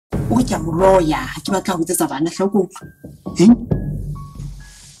o ke mo lawyer ke batla go tsetsa bana hloko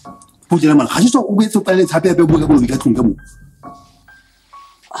go dira mala ga se o boetse pa le tshape ya be go go ka tlong ka mo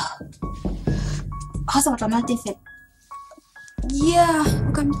ha sa batla mate fe yeah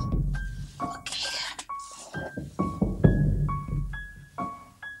okay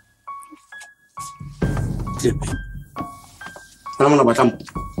Mana mana batam.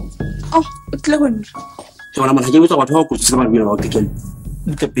 Oh, telepon. Mana mana haja kita waktu aku sudah berbina waktu kan.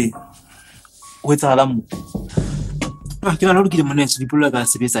 Tapi, wait alam. Kina lori kita mana sih pula kan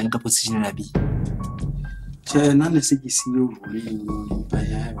sebisa ingka posisi nabi. Saya nana segi siu boleh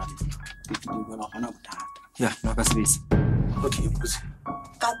bayar balik. Itu juga nak mana betul. Ya, nak sebisa. Okay, bos.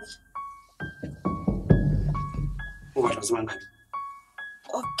 Kami. Oh, ada zaman kan.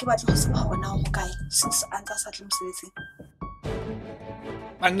 Oh, kita baca semua warna mukai. Anta satlum sebisa.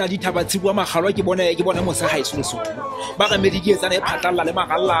 Anna di tabatsi bua magalo ke bona mo sa haitso le sotho ba ga mediki etsa ne phatlalla le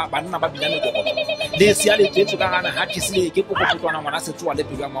magalla banna ba bina me go le sia le tsetso ka gana ha tisile ke go gotlwana ngwana se tswa le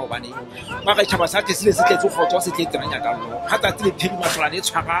pelo ya maobane ba ga tshaba sa tisile se tletso go tswa se tletranya ka lo ha tsa tsile phiri matlwana e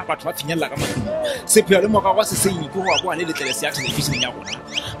tshwara batho ba finyella ka matlong se phela le mo ga se senyi go wa bua le letlele se ya television ya gona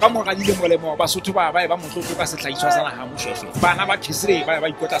ka mo ga dile molemo ba sotho ba ba motlotlo ka se tlhaiswa sana ha mo shefe bana ba tisile ba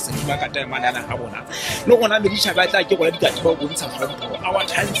ikota se ba ka tema na ha bona le gona medisha ba tla ke go le dikati ba go ntsha hlompho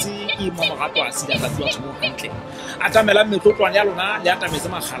Ourtimes ke mo magato a sila tsa tsa mo hantle a tamela metlotlwana ya lona le atametse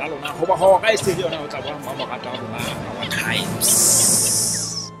magala lona go ba go ga e se le yona o tla bona mo magato a lona Ourtimes.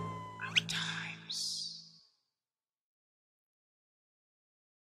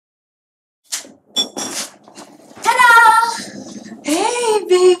 Hello. Hey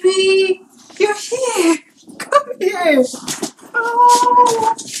baby, you're here. Come here.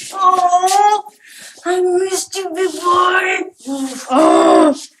 Oh. I missed you before.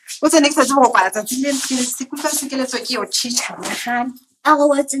 Oh, what's the next time you want to see? C'est quoi ça que le truc qui est au chicha, man? Alors,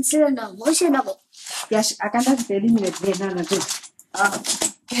我真是了，我现在我 Yes, I can't have very minute. No.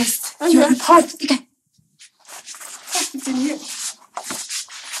 Yes, you're hot. Okay. It's in here.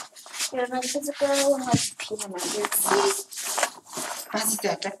 原来是这个我还是皮的嘛，就是What's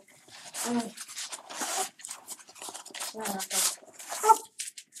that?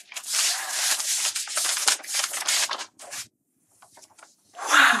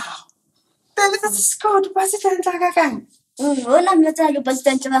 Wow. This is good. What's it? 我那么在就不是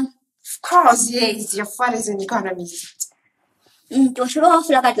真正 Of course, yes. Your father is an economist. 就是我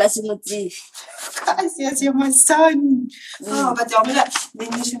回来个就是么子， Of course, yes, you're my son. Oh, but you're not.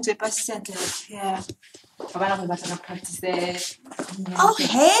 Then you shouldn't be sent here. Oh,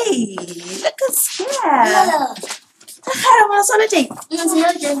 hey, look at here. I want to solidate. 那是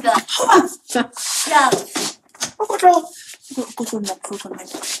要真的，要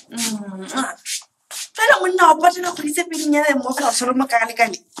Pero no, but no, please be near the most of solo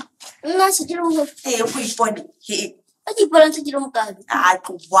mechanically. 那是这种的， Hey, we funny. Hey, 我基本上是这种干， I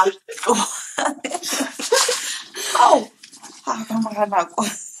go one. Oh, come on.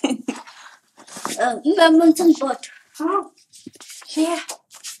 慢慢增多， Oh, yeah.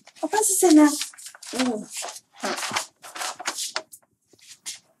 What is it now?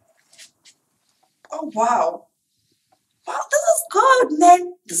 Oh, wow. Wow, this is good,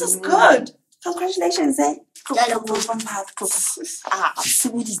 man. This is good. Congratulations, eh? Now.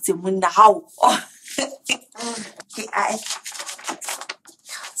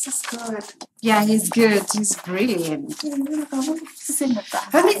 This is good. Yeah, he's good. He's brilliant.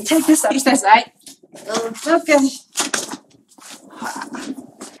 Let me take this upstairs, right? Okay.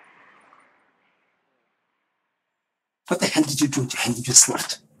 What the hell did you do to him, you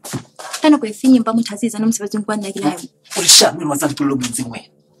slut? Kana go efinye mpa motho a se tsana mosebetsing kwa nna ke la O sha me wa tsa dipolo mo ntseng wena.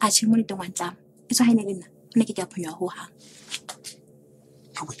 a tshimo le tongwantla e tswa hene le nna nna ke ka phonywa ho ha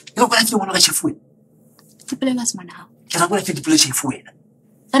Lo ba tse wona ga tshefwe. ke pela semana ha Ke ra bona dipolo tshefwe wena.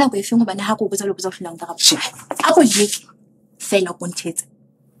 kana go efinye bana ha go botsa lo botsa go hlolang ka ga She. a go yeke fela go nthetsa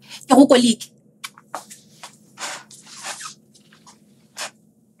ke go koliki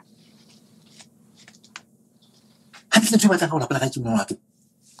Ha ke tse batla go la pela ka ke mo wa ke.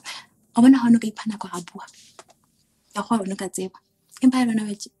 a bona ha no ka iphana go ga bua ya go bona ka tseba empa ya lona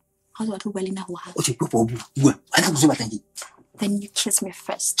wetse ha o batla go lena ho ha O tse go bua. Ha ke go batla ke. then you kiss me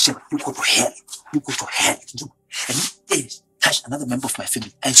first She, you go to hell. You go to hell. And if you touch another member of my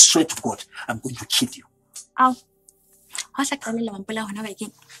family, I swear to God, I'm going to kill you. au ha sa qalela mampola hona ba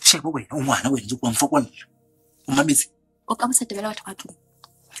ke She go wena o ngwana wena go mfa kwa. O mametse. o ka bosa tebela batho ba tlong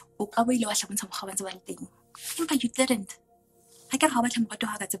o ka bo ile wa hlabontsha mogabantse ba teng empa you didn't ha ke ga ba tlha morato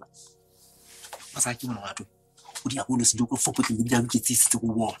ha ka tseba Ba sa ke mo ngwato. O di a go le se go fokotle di a ke tsitse go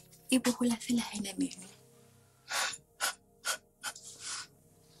bona. e bohola fela ha ena meno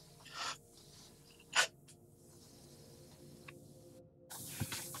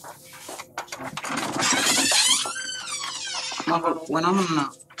When I'm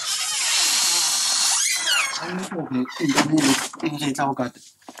not.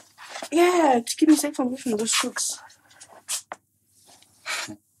 Yeah, to keep me safe from those crooks.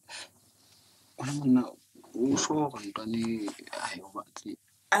 When I'm not. Sure, Anthony, I overtly.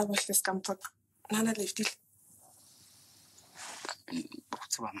 I wish this come talk. Nana left it.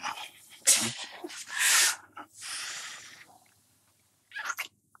 What's one?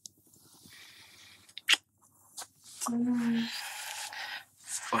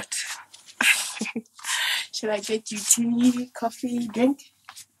 What? Should I get you tea, coffee, drink?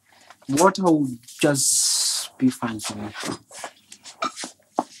 Water would just be fine for me.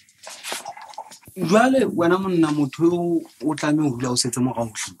 Jwale wena monna motho o tlame ho hula o setse mo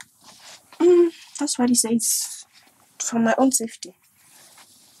gautli. That's what he says. For my own safety.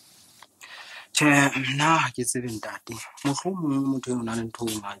 Che nna ke tsebe ntate. Mohlomong motho o na le ntho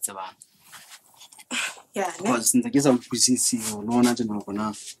o ma tsebang. Yeah, ne? Because ntse ke sa utlwisisi o lona tjena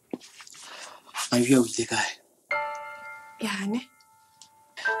bona. A bua o ile kae? Yeah, ne?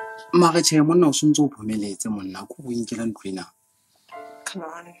 Mara che monna o sontse o phomeletse monna ko go inkela ntwena. Come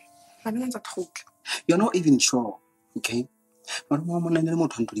on. I don't want to talk. You're not even sure, okay? But mo monna le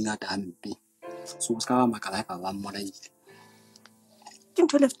motho ntho dingata hampe. So ska ba makala ka ba mmona ile. Ke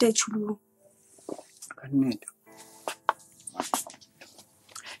ntho left there chulu. Ka nnete.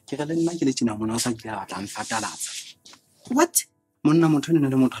 Ke ga le nna ke le tsena mona o sa dira batla mfatalatsa. What? Monna motho ne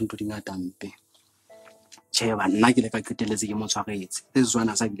le motho ntho dingata hampe. Che ba nna ke le ka qeteletse ke mo tshwaretse. Le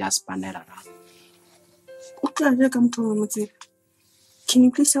zwana sa dira spanela ra. Can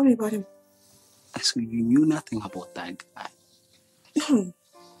you please tell me about him? So you knew nothing about that guy.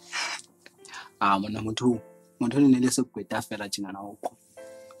 Monna motho ne le se kweta fela tjena na o ko.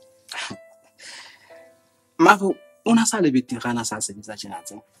 Maro una sa le betirana sa sebetsa tjena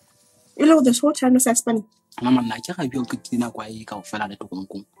tse. You know, this whole time was Spanish. Mama nna ke ga bua ke tina kwa e ka o fela le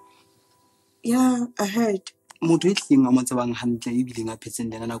tokonkong. Yeah, I heard. Motho e tleng a mo tsebang hantle e bileng a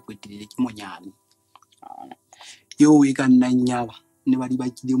phetseng le nana kwetile ke monyane. Yo e ka nna nyaba ne ba di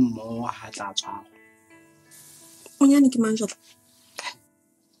bakile mmo ha tla tshwara. Onyane ke mang jwale?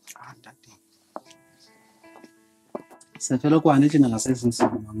 Ntate. Se fela kwa ne tjena se seng se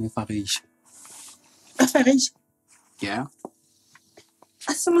mo farage. A farage? Yeah.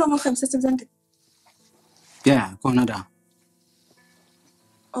 A similar mo khamse tsentse. Yeah, kona da.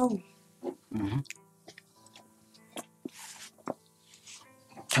 Oh.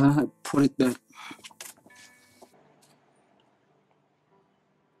 Can I put it there?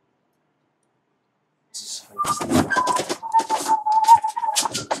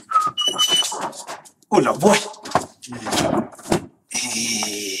 Hola, boy.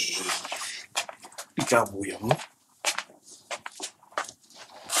 Hey. Ikabuya mo.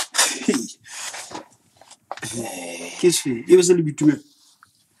 Kishi, ibe se le bitume.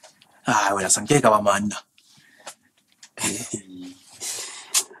 Wena sanke ka ba manna.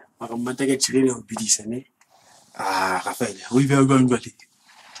 Mara mmata ke tshirele ho bidisa ne. Rafael, o ibe a bang jwale.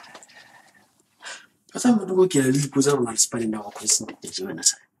 Pasa mo go ke le ipotsa rona Spanish na go concentrate jwana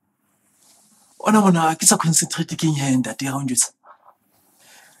sa. Ona bona ke sa concentrate ke nya ntate ga o njutsa.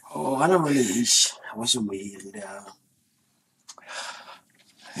 Ana mo le ish, wa se mo hiri da.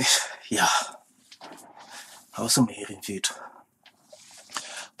 Yeah. Ha o se mo hiri mfethu.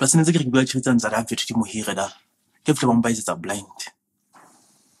 Plus netse ke re bua tshitsa ntsa da mfethu di mo hiri da. Ke fle ba mpa itsa blind.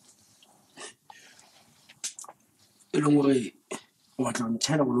 Elo ngore wa tla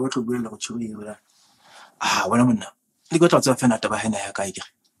ntshela go lo tlo buela go tshwere ira. Wena monna. Le go tla tswa fena taba hena ya kae ke.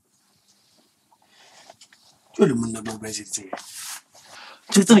 Jole monna ba ba itse.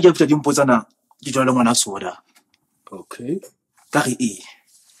 Tshitsa ke fetsa di mpotsana ke jwale ngwana soda. Okay. Ka re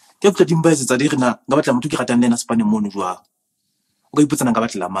ke fetsa di mpa itsa di rena ga batla motho ke ratang le na Spanish mo no jwa. O ka ipotsana ga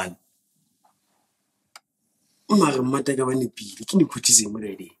batla mane. Mara mmata ka bane pile ke ne phutise mo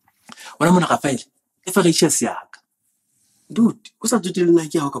le di. Wena monna Rafael e farage ya ka. Dude, o sa tutele nna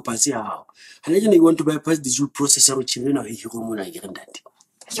ke a go ka pasi ya gago. Hana ke ne you want to bypass the due process ya go tshirena go hiro mo na ke re ntate.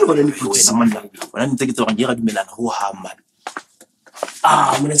 Ke bona ni phutise monna. Wena ntse ke tsoga ke ga dumelana go ha man.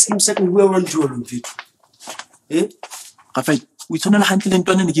 Mona se mse ke bua wa ntho lo mfethu. Rafael, o itshwanela hantle le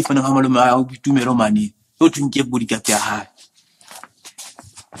ntwana ne ke fana ga malome a go bitumelo mane. Yo twinke body ka ya ha.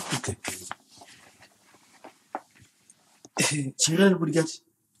 Okay. Tshirela body ka.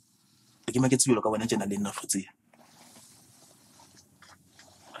 Ke maketse yo ka bona tsena le nna tlotse.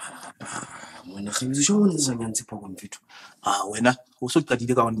 Mona khamizo sho bona sa nyantse phoko mfethu. Wena o so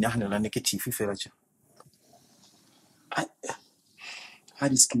qadile ka go nyahanela negative fela tje. Ha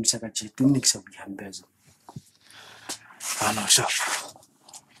di skim sa ka tje tu niks a bihambeza. No sharp.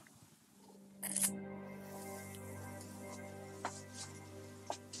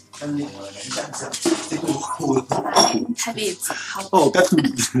 Thabetse. Oh, ka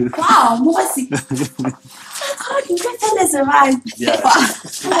Wow, Mosi. God, you can tell us right. Yeah. I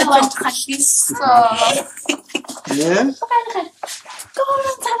want to Yeah. Go on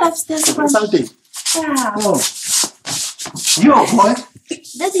and tell upstairs. Something. Yeah. Oh. Yo, boy.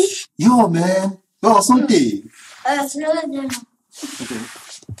 Daddy. Yo, man. Yo, something. Okay.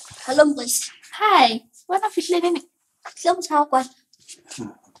 Hello, boys. Hi. What are you doing? Some talk what?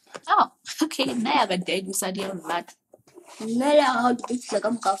 Oh, okay. Now I'm dead inside your blood. Nala how to fix like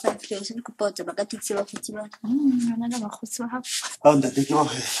I'm coffee. So you could put a magnetic zero 51. Another one who's so happy. Oh, that take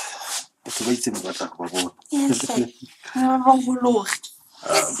off. It's waiting for that. Yes, oh,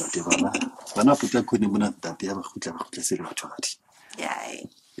 Ah, but the bana puta kuni mona tate ya ba khutla se le batho gadi. yeah.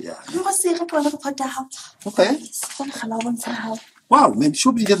 Yeah. I'm see it when I put the house. Okay. Wow, man,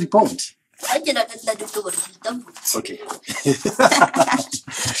 show me the report. I did not let it do it. Okay.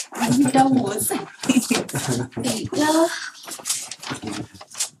 There you go.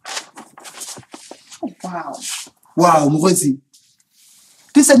 Oh, wow. Wow, Mozi.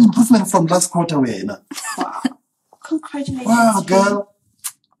 This is an improvement from last quarter, wena. Wow. Congratulations. Wow, girl.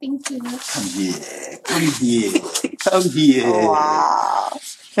 Thank you. Come here. Come here. Come here. Wow.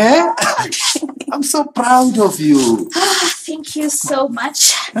 Eh? I'm so proud of you. Thank you so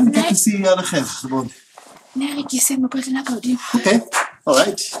much. I'm good to see you on the Okay. All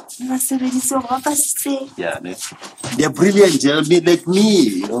right. Yeah, they're brilliant. They'll be like me,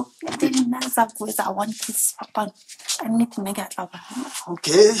 you know. I want kids, Papa. I need to make it up.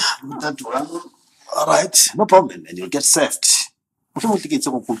 Okay, that one. All right, no problem. And you'll get served. I don't think it's a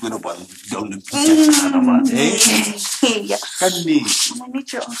good one. Don't Yeah. Can me. I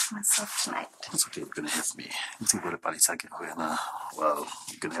need you off myself tonight. It's okay. You're gonna have me. It's going to well,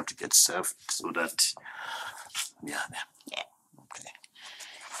 you're gonna have to get served so that. Yeah. Yeah. Okay.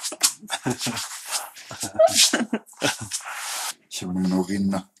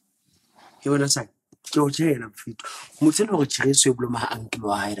 You wanna say? Georgia and I'm fit. Mutin or Chase, you blow my uncle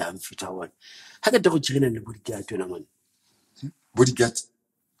wide and fit our one. How the dog chicken and the body get to one? Bodyguard.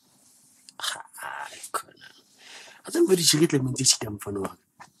 I think very chicken let me teach them for no.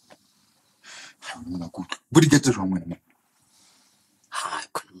 Bodyguard is wrong with me. I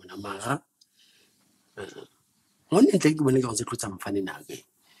couldn't matter. One thing when I was a good funny now.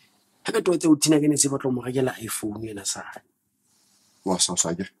 I got to Tina again and see what Romagala iPhone in a side. What's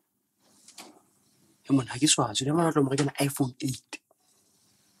outside? Human, I guess was you never Romagala iPhone 8.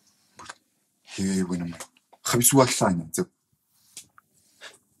 Here, when I'm Habisua sign.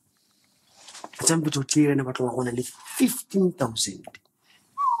 Jump to clear and about only 15,000.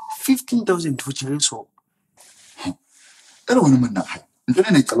 15,000 which is so. I don't want to know. I'm going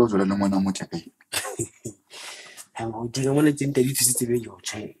to make a lot of them when I'm with you. I'm going to tell you to sit in your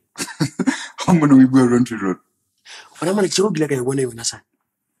chair. I'm going to be run to road. But I'm going to joke like I want to say.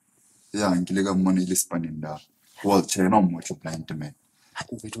 Yeah, I'm going to money list in there. Well, chair no much blind to me. I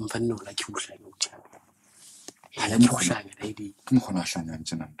don't know like you like your chair. I am not shy, lady. Come on, I shall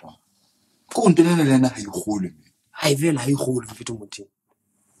answer them. Go on, then I hold me. I will I hold you to Mutin.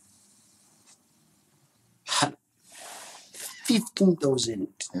 15,000.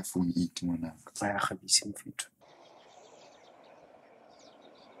 iPhone 8 money. I have seen fit.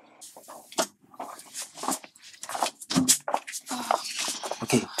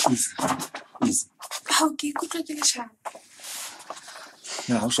 Okay, easy. Okay, good to get shot.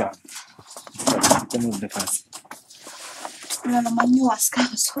 No, sure. Can move the fast. No, man, you ask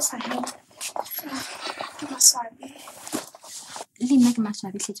us what's ahead. Leave my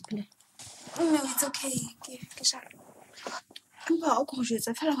swabby to play. No, it's okay. Get shot. I'm about to go to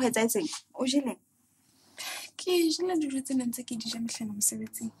the fellow who is saying, oh, Jilly. Ke jela dijo tse neng tse ke di ja mehlana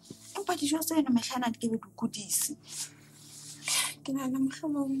mosebetsing. Empa dijo tse neng mehlana di ke be dikudisi. Ke nahana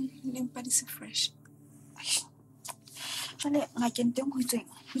mohlomong le mpa di se fresh. Jale ngakeng teng ho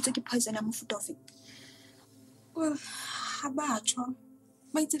itswe ke poison ya mofuta ofe? Well, ha ba tjho.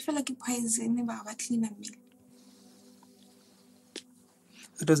 Ba itse fela ke poison ba clean mmele.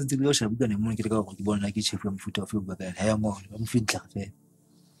 It doesn't take a shame when you get out of the like chef from foot of you, but I am more. I'm feeling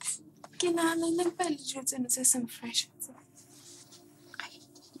Ke nahana le mpa le dijo tseno tse seng fresh.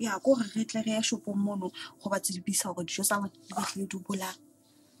 Ya go re tle re ya shopong mono go ba tsebisa gore dijo tsa di batle di bola.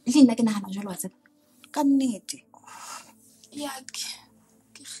 Le nna ke nahana jalo wa tseba. Ka nnete. Ya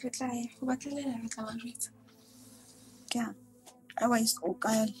ke tla go batlela re tla ba jwetsa. Ke otherwise o ka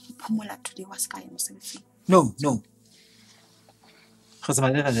phomola today wa ska ya mosebetsing. No. Because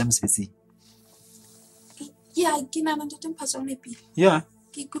my dad is busy. Ya ke nahana ntate mphatsa o nepile. Yeah.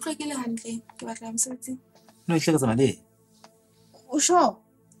 Ke ikutlwa ke le hantle ke batla mosebetsing. No, it's like somebody. O sure?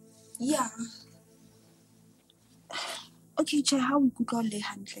 Yeah. Okay, Che, how we could le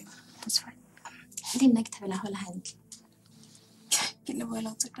handle. That's fine. Didn't like to have a whole hand. Get the well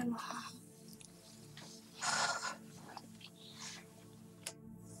out of the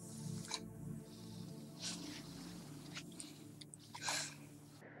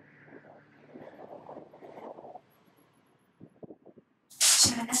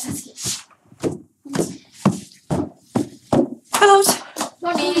Hello.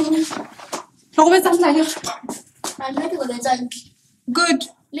 Morning. How are you? I'm ready with the time. Good.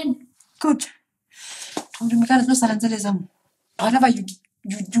 Lynn. Good. I'm going to go to the whatever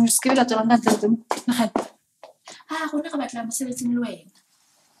you scared at the London. Who never met them sitting away.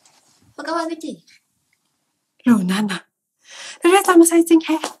 What about it? No, Nana. The rest I'm saying,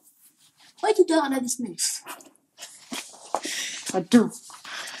 hey, Why do you do all this mess? I do.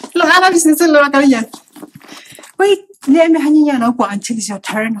 Look, I love you since a lot of years. Wait, let me hang you go until it's your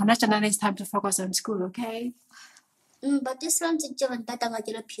turn. Or not, it's time to focus on school, okay? But this one's a John that I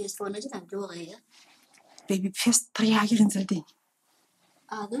get a piece for another door. Baby, just 3 years in the day.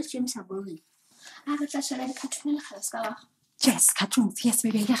 Those gyms are boring. I have a touch like Katrina House. Yes, cartoons. Yes,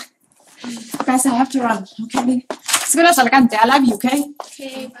 baby, yeah. Guys, I have to run, okay? I love you, okay?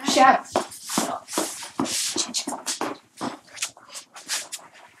 Okay, bye. Shut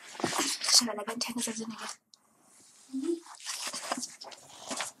Shall I go take us as an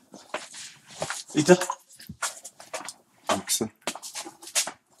Ita. Thanks.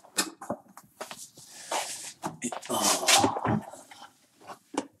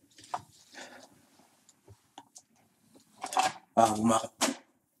 Umaka.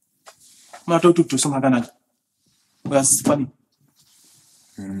 Mato tu sama kana. Was funny.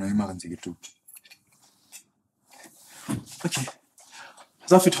 Okay.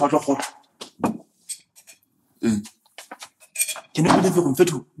 Zafit hot hot. Can you believe you fit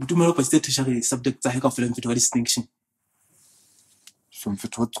to my prestige subject I have film for distinction? So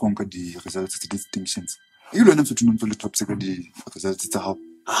fit what conquer the results of the distinctions. You learn to know the top secondary results to how.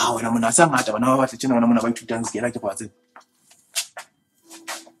 When I'm not saying that, when I was teaching, when I'm about to dance, get like a person.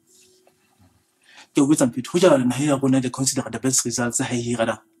 You with some picture and here when they consider the best results I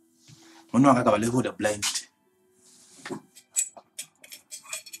hear. When I got a level of blind.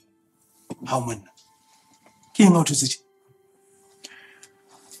 How many? King out to it.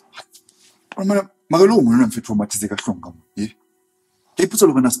 Magalo mo nang fit traumatized ka strong eh. Ke putso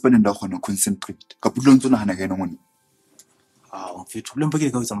lo bana spend nda khona concentrate. Ka putlo ntse na hana ka ena ngone. Fit problem ba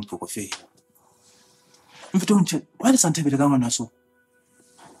ke ka utsa mphoko fe. Mfito nche, why does Santa be ka ngwana so?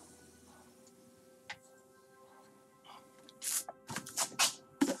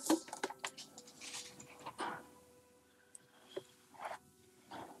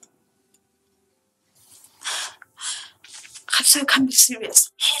 I can't be serious.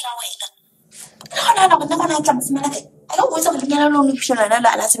 No, I don't want something to know if you're not.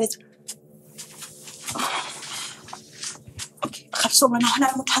 Okay, so when I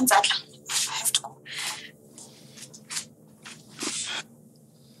have to go.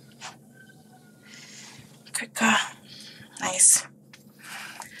 Quick, nice.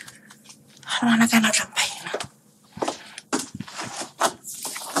 I don't want to get out of pain.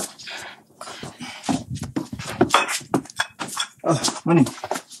 Money.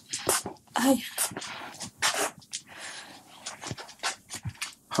 Hi.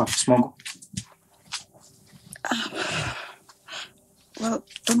 Small. Well,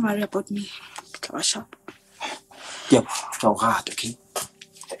 don't worry about me. Go shop. Yep, so hard, okay?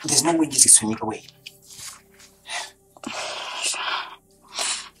 There's no way this is swimming away.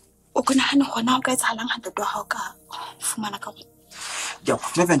 Okay, now guys are long handed to how ka fumana ka. Yep,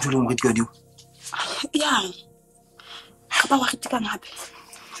 eventually we'll get you. Yeah. Kaba wa kitika ngabe.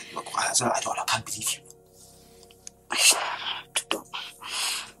 Look, I can't believe you.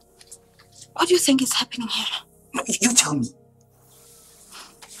 What do you think is happening here? No, you tell me.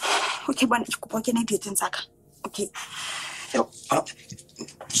 Okay, but okay.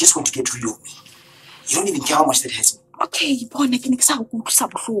 You just want to get rid of me. You don't even care how much that hurts me. Okay, and believe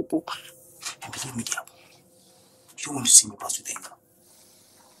me, dear. You don't want to see me pass with anger.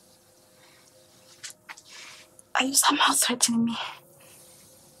 Are you somehow threatening me?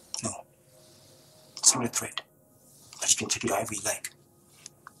 No. It's not a threat. But you can take it however you like.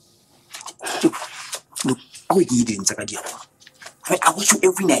 Look, I will eat in Zakadia. I watch you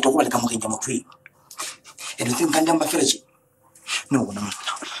every night over the Kamokin pray. And you think I'm a no, no, no.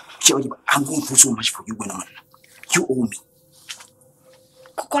 I'm going through so much for you, woman. You owe me.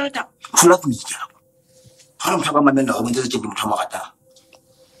 You love me, yeah. I don't talk about my men, I went to the gym.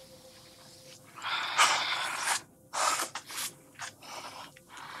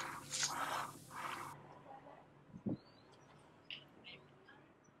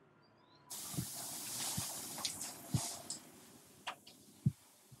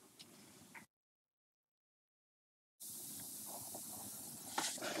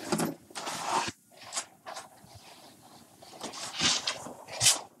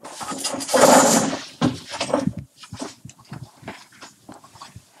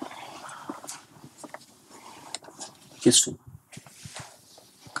 Ke so.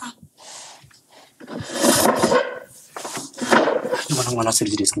 Ka. Ke bona ngwana se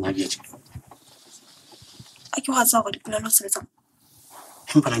le di skin ya bia. A ke wa tsa go dipolelo sebetsa.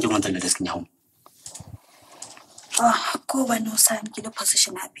 Empa nna ke ngwana le skin ya ho. Ko ba no sa nke le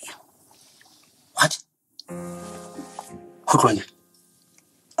position ya bia. What? Ho tlonya.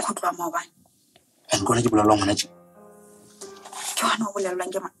 Go tloa mo ba. En kona ke bolela ngwana tje. Ke wana o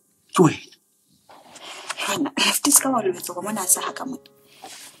bolelwang ke mang? Ke wena. Hena, hefti ska wa lwetso go mona sa haka mona.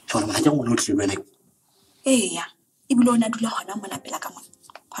 Jona mona ke ngwana o tlile wena. Eya, ibile o na dula gona mona pela ka mona.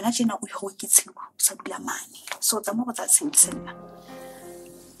 Gona tsena o go ke tshiwa, sa dula mane. So tsa mo go tsa tshentsela.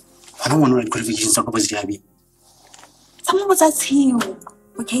 Hana ngwana o qualifications tsa go ba di abi. Tsa mo go tsa tshiwo,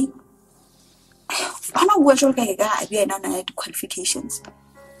 okay? Hana bua jolo ka ga abi ena na di qualifications.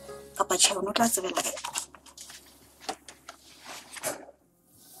 Kapa tsheo no tla tsebela ka.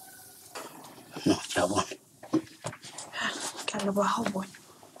 No, ya bona. Ka le bo ha bona.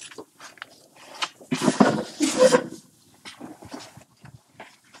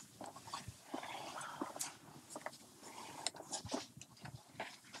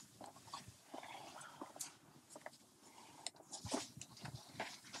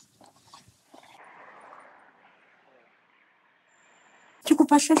 Ke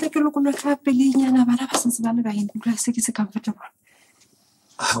kopa hlahla ke lokolo ka pelenyana bana ba sentse ba le ba ikutlwa se ke se comfortable.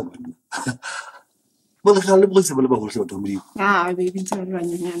 Well, I look at the Baby ntse ba le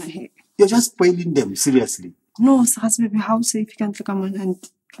banyenyana he. You're just spoiling them, seriously. No, sa se baby how safe ka ntle ka mona and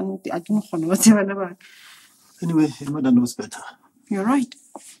I don't know what bana ba. Anyway, your mother knows better. You're right.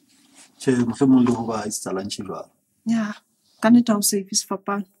 Che, mohlomong go ba itsa lunch jwa. Yeah. Ka neta o safe is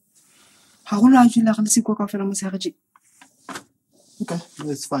fapana. Ha go la jula ga le siko ka fela mo se gaje. Okay,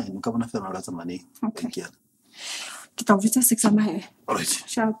 it's fine. Ka bona fela ra tsa money. Okay. Thank you. Ke tla vitsa 6 ama he. All right.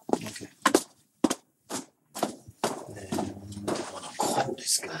 Sharp. Okay.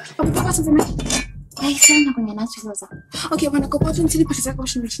 This guy. Apa pasal sama? Ay, sana ko niya natsuloza. Okay, wana ko pa tshwantse dipakisa ka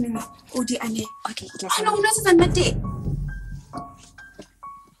washing machine na. O di ane. Okay, ke tla. Ano una sa nate?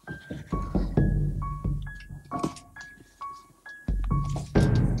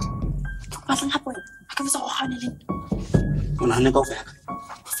 Pasang hapon. Ka bisa ko khanelin. Ona hane ka o feka.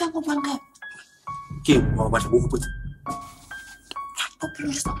 Sa go bangka. Ke o ba tla go hopotsa. Ko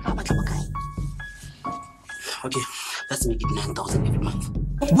please stop ba batla makai. Okay, let's make it 9,000 every month.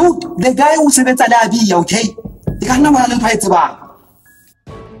 Dude, the guy who said it's Abi, okay? You can't know what I'm trying to buy.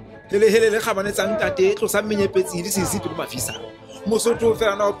 Hele le kgabanetsang tate tlo sa menyepetsi di sisi pele mafisa. Mosotho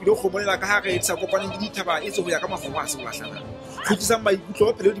fela na o pile go monela ka ha re tsa kopana le dithaba e tso go ya ka mafogo a se latlhana. Go tsisa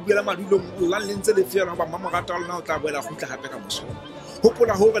maikutlo pele di buela madulong la lentse le fela ba mama rata lona o tla boela go tla gape ka moso.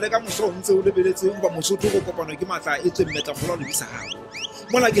 Hopola ho le ka moso o ntse o lebeletse go ba mosotho go kopana ke matla e tswe mmetla go la le bisa gago.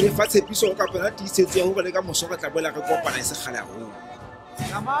 Mona ke le fa tshepiso ka pela tiisetso ya ho ba le ka moso ka tla boela re kopana e se gale go.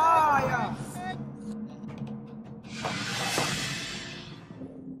 Tsamaya.